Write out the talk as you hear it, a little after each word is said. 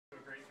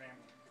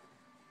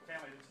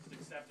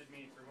accepted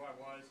me for who I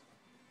was,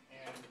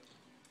 and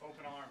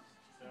open arms.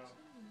 So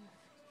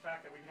the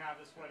fact that we can have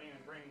this wedding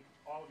and bring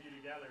all of you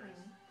together is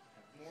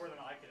more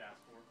than I could ask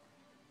for.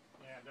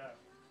 And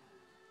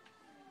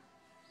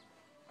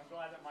I'm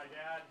glad that my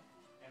dad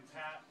and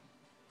Pat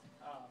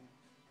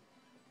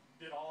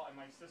did all, and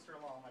my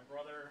sister-in-law, my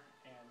brother,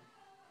 and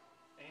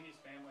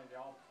Amy's family, they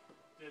all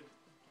did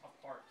a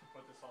part to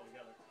put this all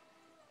together.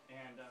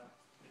 And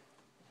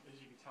as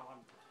you can tell,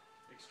 I'm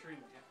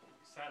extremely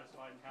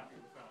satisfied and happy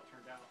with how it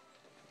turned out.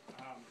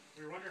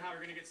 We were wondering how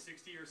we we're going to get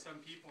 60 or some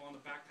people on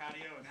the back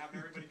patio and have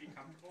everybody be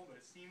comfortable, but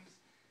it seems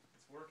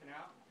it's working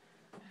out.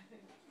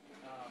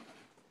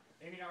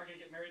 Amy and I are going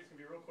to get married. It's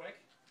going to be real quick.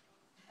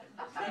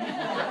 Then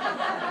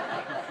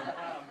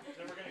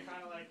we're going to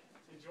kind of like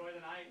enjoy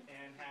the night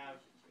and have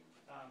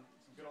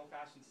some good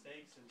old-fashioned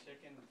steaks and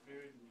chicken and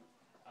food and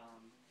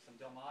some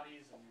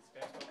Delmatis and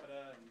Spanish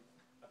copita and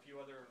a few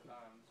other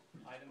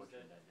items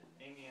that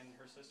Amy and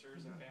her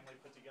sisters and family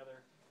put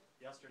together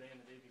yesterday and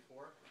the day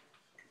before.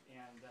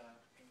 And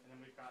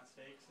then we've got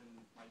steaks, and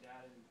my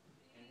dad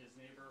and his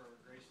neighbor are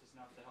gracious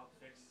enough to help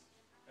fix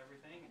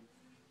everything. And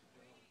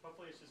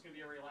hopefully it's just going to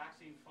be a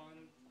relaxing, fun,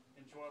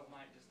 enjoyable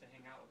night just to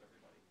hang out with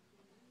everybody.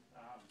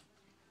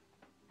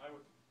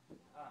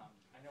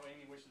 I know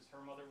Amy wishes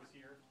her mother was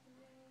here.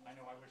 I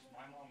know I wish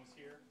my mom was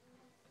here.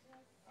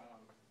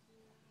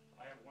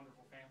 I have a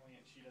wonderful family,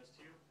 and she does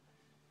too.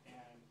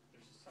 And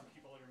there's just some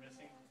people that are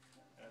missing,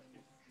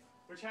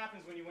 which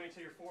happens when you wait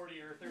till you're 40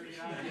 or 39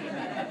 to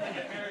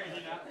get married.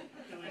 You know,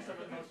 you lose some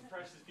of the most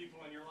precious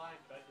people in your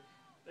life. But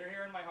they're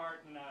here in my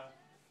heart, and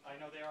I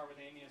know they are with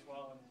Amy as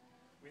well. And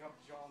we hope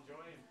that you all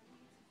enjoy,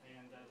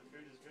 and the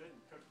food is good and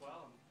cooked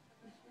well.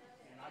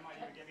 And I might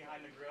even get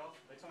behind the grill.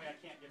 They told me I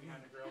can't get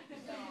behind the grill.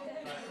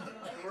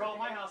 But we're all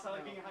at my house. I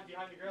like being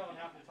behind the grill and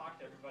having to talk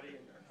to everybody.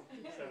 And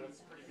so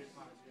it's a pretty good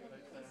time.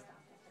 But,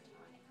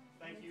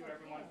 thank you,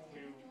 everyone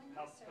who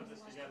helped put this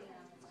together.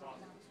 It was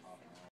awesome.